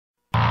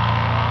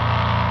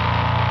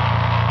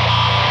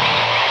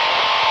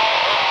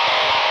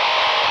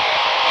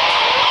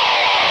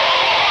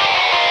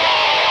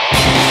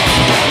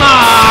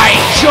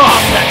Chum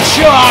the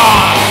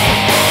Chum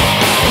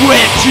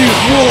went to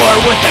war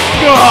with a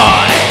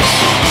gun,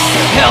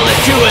 held it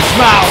to his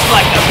mouth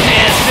like a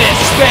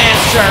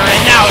Pez-Dispenser,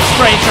 and now his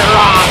brains are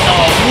on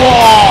the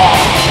wall.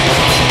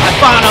 I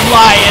found him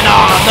lying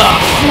on the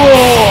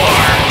floor,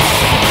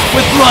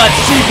 with blood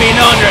seeping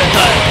under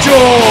the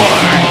door.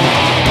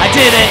 I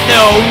didn't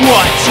know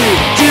what to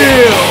do.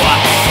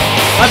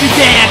 I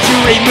began to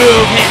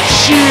remove his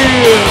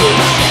shoes.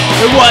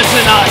 There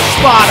wasn't a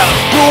spot of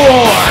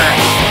gore.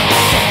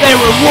 They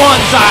were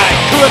ones I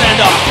couldn't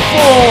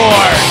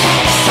afford.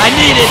 I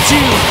needed to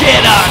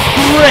get a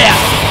grip,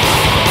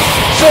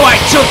 so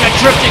I took a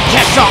trip to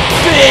catch some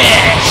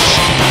fish.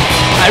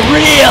 I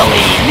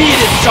really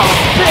needed some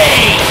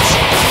bait,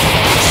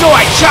 so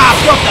I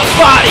chopped up the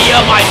body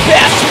of my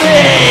best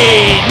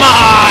mate.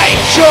 My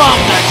Chum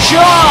the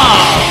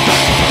Chum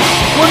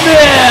will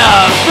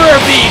never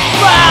be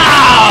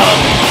found.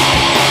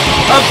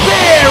 A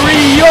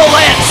burial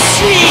at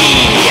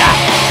sea,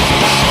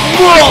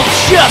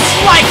 mulched just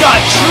like a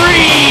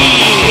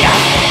tree.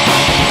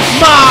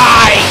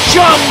 My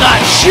Chum the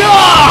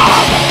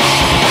Chum,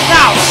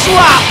 now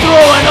slop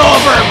throwing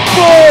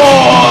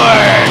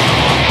overboard.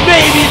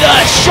 Maybe the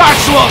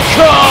sharks will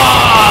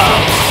come,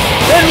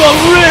 and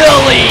we'll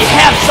really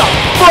have some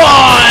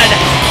fun.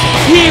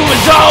 He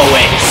was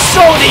always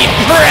so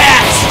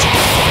depressed.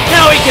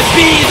 Now he could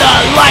be the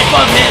life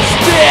of his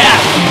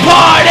death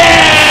party.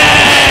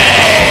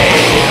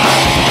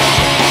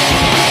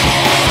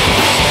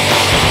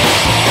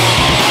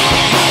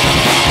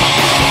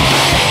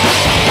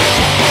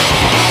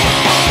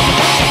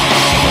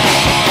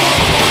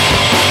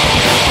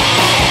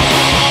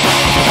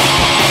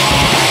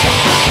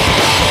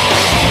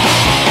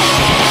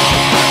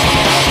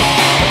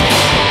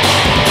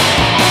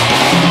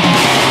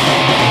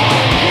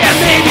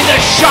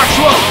 Sharks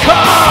will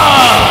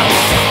come,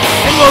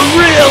 and we'll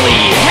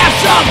really have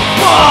some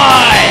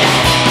fun.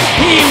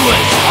 He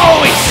was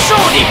always so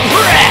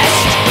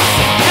depressed.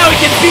 Now he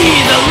can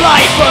be the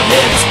life of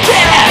his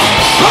death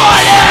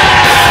party.